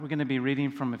We're going to be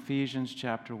reading from Ephesians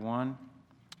chapter 1.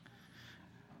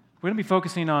 We're going to be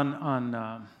focusing on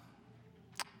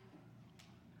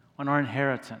our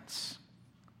inheritance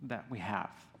that we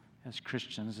have as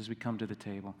Christians as we come to the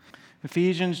table.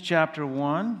 Ephesians chapter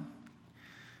 1,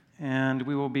 and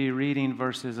we will be reading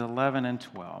verses 11 and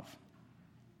 12.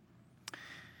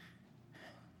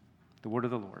 The word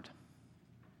of the Lord.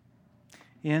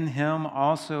 In him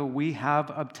also we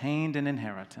have obtained an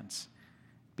inheritance,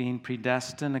 being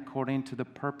predestined according to the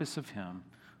purpose of him,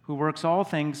 who works all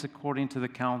things according to the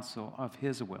counsel of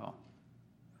his will,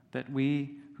 that we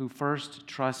who first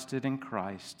trusted in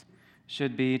Christ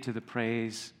should be to the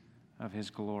praise of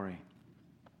his glory.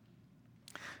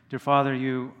 Dear Father,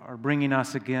 you are bringing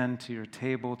us again to your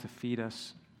table to feed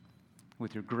us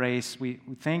with your grace. We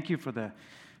thank you for the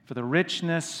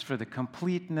richness, for the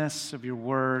completeness of your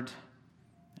word,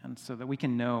 and so that we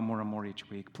can know more and more each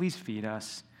week. Please feed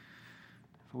us.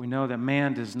 For we know that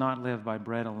man does not live by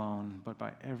bread alone, but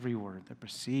by every word that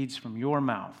proceeds from your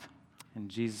mouth. In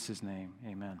Jesus' name,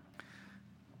 amen.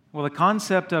 Well, the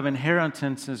concept of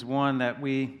inheritance is one that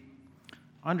we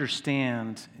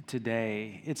understand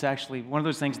today. It's actually one of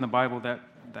those things in the Bible that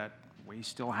we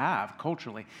still have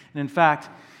culturally. And in fact,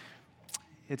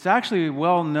 it's actually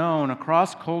well known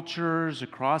across cultures,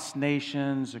 across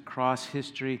nations, across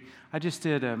history. I just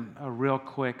did a real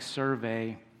quick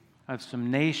survey of some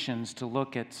nations to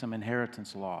look at some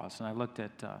inheritance laws. And I looked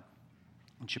at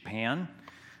Japan,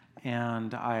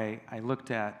 and I looked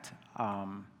at,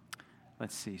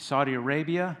 Saudi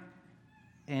Arabia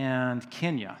and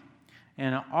Kenya.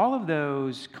 And all of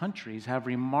those countries have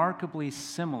remarkably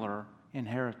similar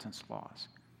inheritance laws.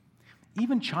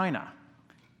 Even China,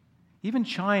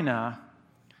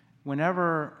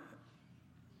 whenever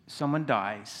someone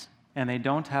dies and they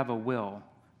don't have a will,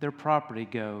 their property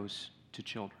goes to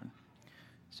children.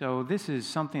 So this is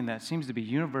something that seems to be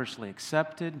universally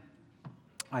accepted.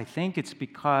 I think it's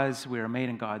because we are made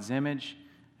in God's image,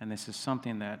 and this is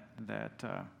something that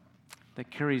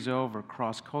carries over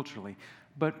cross-culturally.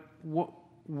 But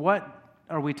what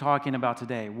are we talking about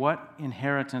today? What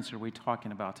inheritance are we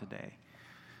talking about today?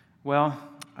 Well,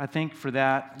 I think for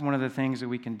that, one of the things that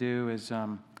we can do is,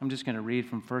 I'm just going to read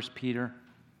from 1 Peter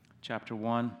chapter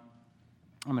 1.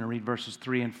 I'm going to read verses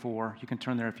 3 and 4. You can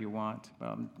turn there if you want.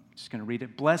 I'm just going to read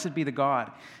it. Blessed be the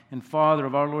God and Father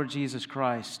of our Lord Jesus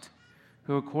Christ,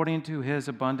 who according to his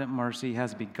abundant mercy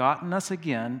has begotten us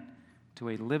again to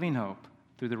a living hope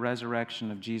through the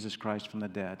resurrection of Jesus Christ from the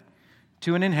dead,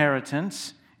 to an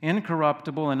inheritance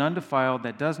incorruptible and undefiled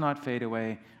that does not fade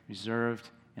away, reserved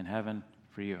in heaven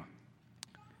for you.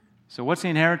 So what's the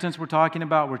inheritance we're talking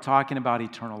about? We're talking about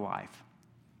eternal life.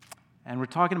 And we're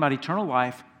talking about eternal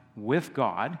life with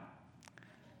God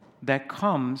that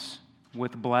comes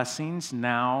with blessings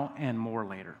now and more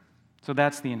later. So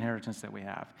that's the inheritance that we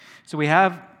have. So we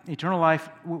have eternal life.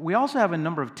 We also have a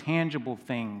number of tangible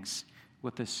things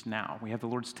with us now. We have the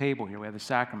Lord's table here. We have the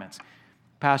sacraments.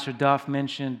 Pastor Duff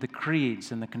mentioned the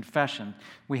creeds and the confession.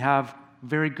 We have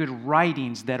very good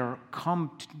writings that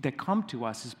come to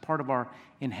us as part of our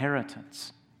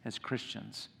inheritance as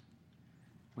Christians.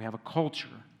 We have a culture.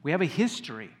 We have a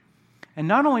history. And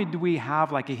not only do we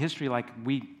have like a history, like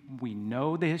we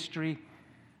know the history,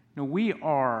 no, we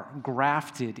are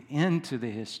grafted into the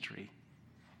history.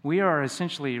 We are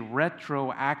essentially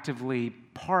retroactively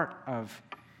part of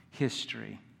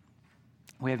history.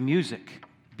 We have music,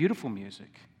 beautiful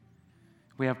music.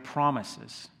 We have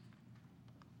promises.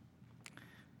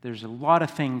 There's a lot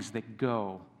of things that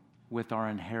go with our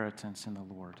inheritance in the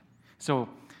Lord. So,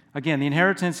 again, the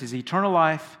inheritance is eternal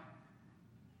life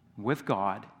with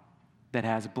God that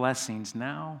has blessings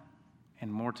now and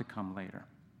more to come later.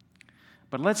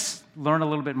 But let's learn a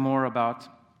little bit more about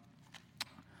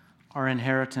our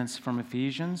inheritance from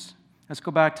Ephesians. Let's go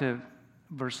back to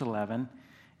verse 11.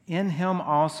 In him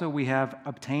also we have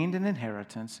obtained an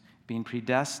inheritance, being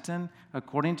predestined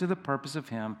according to the purpose of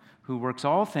him who works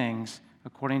all things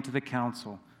according to the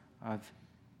counsel of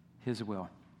his will.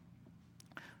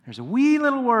 There's a wee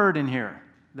little word in here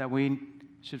that we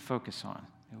should focus on.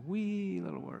 A wee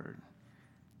little word.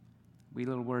 Wee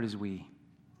little word is we.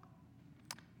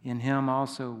 In him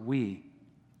also we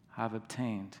have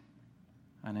obtained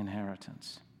an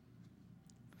inheritance.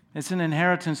 It's an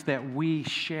inheritance that we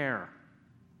share.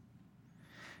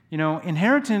 You know,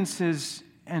 inheritances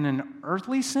in an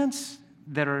earthly sense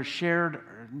that are shared,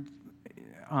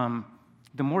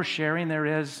 the more sharing there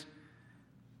is,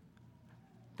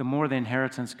 the more the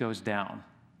inheritance goes down,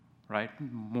 right?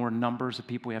 More numbers of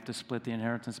people, we have to split the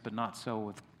inheritance, but not so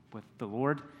with the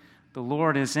Lord. The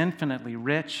Lord is infinitely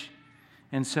rich,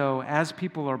 and so as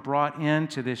people are brought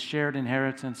into this shared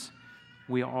inheritance,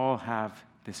 We all have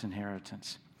this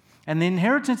inheritance. And the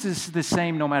inheritance is the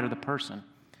same no matter the person.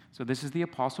 So this is the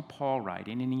Apostle Paul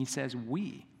writing, and he says,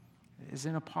 we, as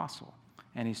an apostle,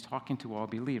 and he's talking to all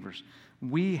believers.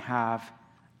 We have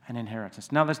an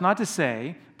inheritance. Now, that's not to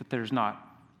say that there's not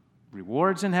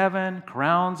rewards in heaven,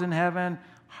 crowns in heaven,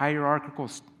 hierarchical,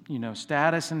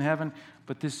 status in heaven,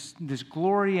 but this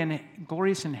glory and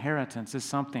glorious inheritance is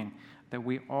something that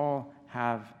we all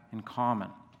have in common.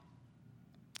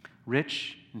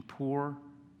 Rich and poor,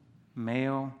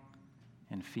 male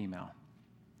and female.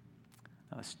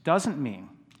 Now, this doesn't mean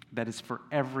that it's for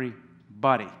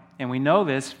everybody. And we know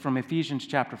this from Ephesians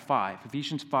chapter 5.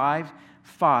 Ephesians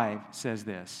 5:5 says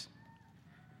this,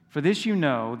 "For this you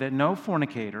know, that no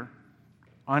fornicator,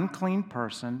 unclean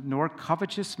person, nor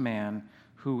covetous man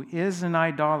who is an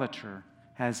idolater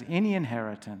has any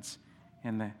inheritance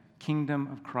in the kingdom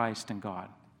of Christ and God."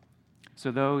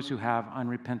 So those who have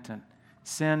unrepentant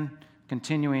sin,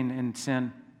 continuing in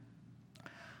sin,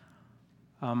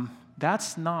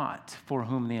 that's not for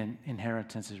whom the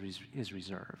inheritance is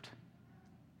reserved.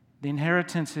 The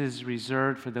inheritance is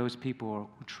reserved for those people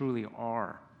who truly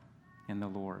are in the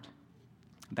Lord.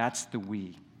 That's the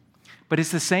we. But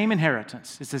it's the same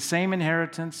inheritance. It's the same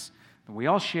inheritance that we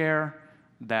all share,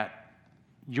 that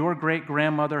your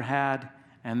great-grandmother had,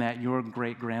 and that your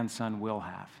great-grandson will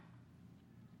have.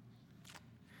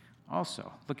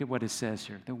 Also, look at what it says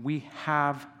here, that we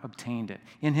have obtained it.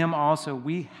 In him also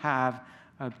we have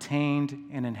obtained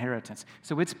an inheritance.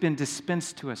 So it's been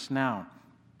dispensed to us now.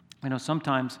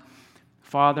 Sometimes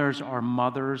fathers or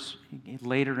mothers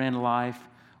later in life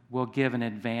will give an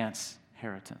advance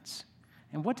inheritance.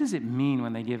 And what does it mean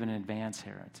when they give an advance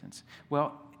inheritance?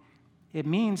 Well, it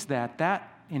means that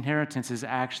inheritance is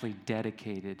actually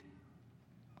dedicated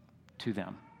to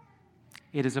them.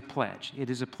 It is a pledge. It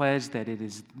is a pledge that it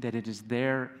is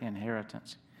their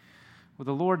inheritance. Well,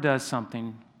 the Lord does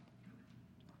something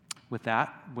with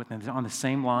that, on the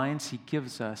same lines. He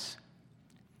gives us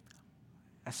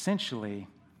essentially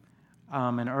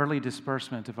an early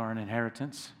disbursement of our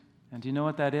inheritance. And do you know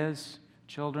what that is?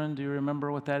 Children, do you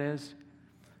remember what that is?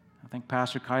 I think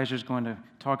Pastor Kaiser is going to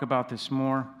talk about this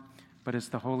more, but it's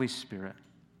the Holy Spirit.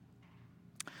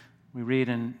 We read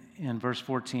in verse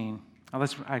 14,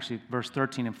 verse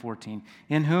 13 and 14,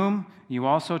 "In whom you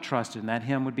also trusted," and that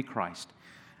him would be Christ,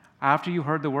 "after you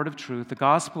heard the word of truth, the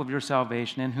gospel of your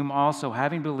salvation, in whom also,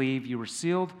 having believed, you were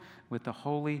sealed with the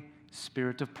Holy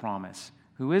Spirit of promise,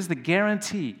 who is the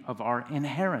guarantee of our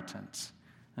inheritance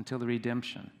until the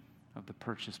redemption of the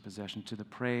purchased possession, to the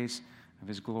praise of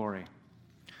his glory."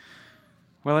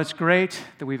 Well, it's great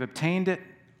that we've obtained it,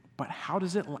 but how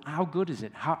good is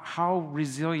it? How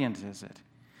resilient is it?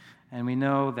 And we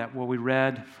know that what we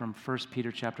read from 1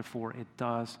 Peter chapter 4, it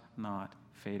does not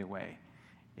fade away.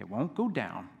 It won't go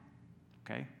down,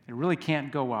 okay? It really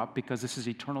can't go up because this is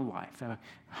eternal life.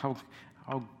 How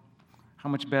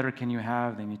much better can you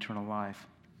have than eternal life?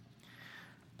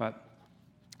 But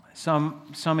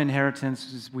some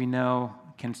inheritances we know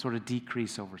can sort of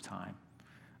decrease over time.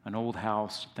 An old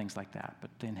house, things like that. But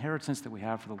the inheritance that we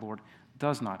have for the Lord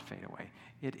does not fade away.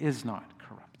 It is not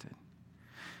corrupted.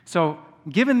 So,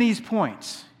 given these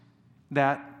points,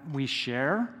 that we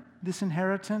share this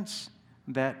inheritance,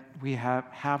 that we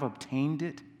have obtained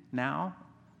it now,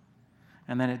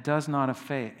 and that it does not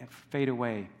fade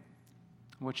away,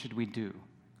 what should we do?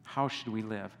 How should we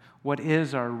live? What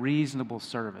is our reasonable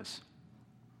service?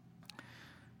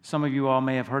 Some of you all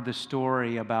may have heard the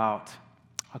story about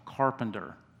a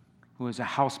carpenter who was a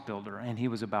house builder, and he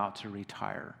was about to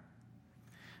retire.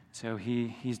 So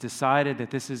he's decided that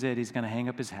this is it. He's going to hang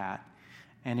up his hat.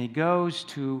 And he goes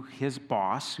to his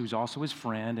boss, who's also his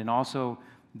friend, and also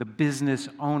the business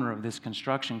owner of this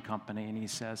construction company, and he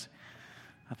says,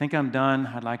 "I think I'm done.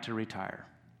 I'd like to retire."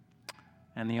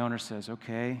 And the owner says,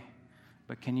 "Okay,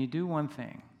 but can you do one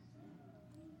thing?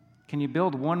 Can you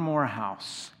build one more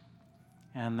house?"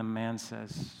 And the man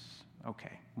says,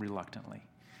 "Okay," reluctantly.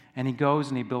 And he goes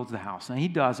and he builds the house. Now, he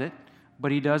does it,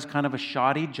 but he does kind of a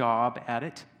shoddy job at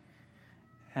it,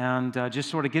 and just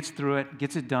sort of gets through it,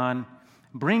 gets it done,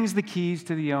 brings the keys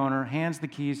to the owner, hands the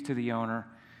keys to the owner,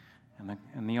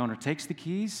 and the owner takes the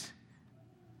keys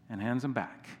and hands them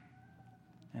back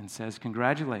and says,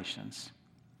 "Congratulations,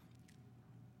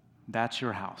 that's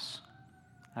your house.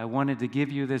 I wanted to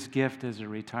give you this gift as a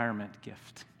retirement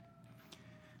gift."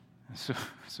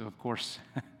 So of course,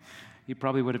 he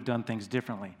probably would have done things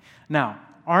differently. Now,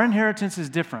 our inheritance is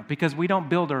different because we don't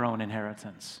build our own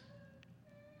inheritance.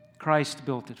 Christ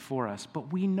built it for us,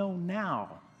 but we know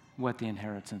now what the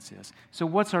inheritance is. So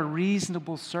what's our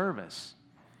reasonable service?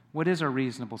 What is our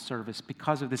reasonable service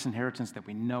because of this inheritance that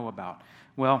we know about?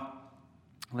 Well,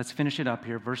 Let's finish it up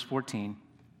here, verse 14.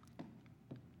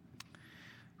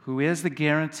 Who is the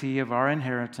guarantee of our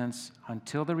inheritance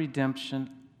until the redemption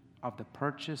of the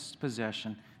purchased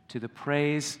possession to the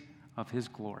praise of his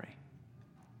glory.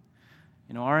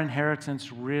 You know, our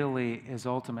inheritance really is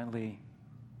ultimately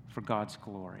for God's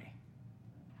glory.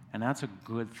 And that's a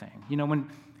good thing. You know,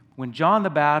 when John the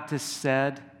Baptist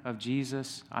said of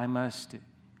Jesus, I must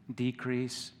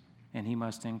decrease and he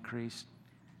must increase,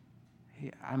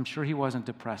 I'm sure he wasn't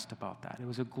depressed about that. It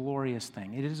was a glorious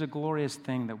thing. It is a glorious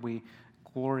thing that we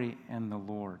glory in the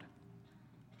Lord.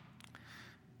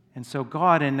 And so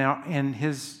God, in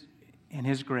His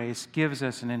grace, gives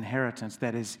us an inheritance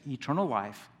that is eternal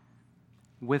life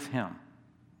with Him,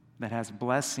 that has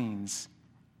blessings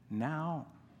now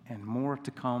and more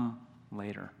to come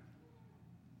later.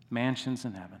 Mansions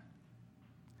in heaven.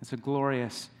 It's a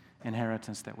glorious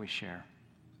inheritance that we share.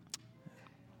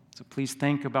 So please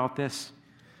think about this,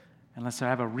 and let's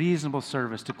have a reasonable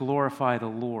service to glorify the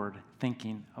Lord,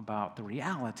 thinking about the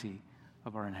reality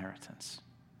of our inheritance.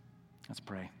 Let's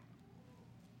pray.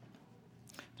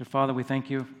 Dear Father, we thank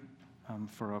you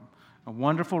for a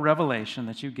wonderful revelation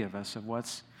that you give us of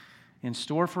what's in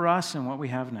store for us and what we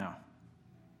have now.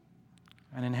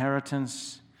 An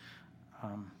inheritance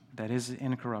that is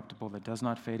incorruptible, that does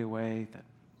not fade away, that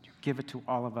you give it to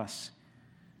all of us.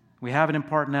 We have it in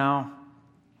part now,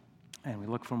 and we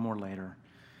look for more later.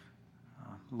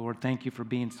 Lord, thank you for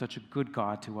being such a good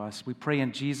God to us. We pray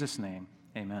in Jesus' name,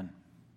 amen.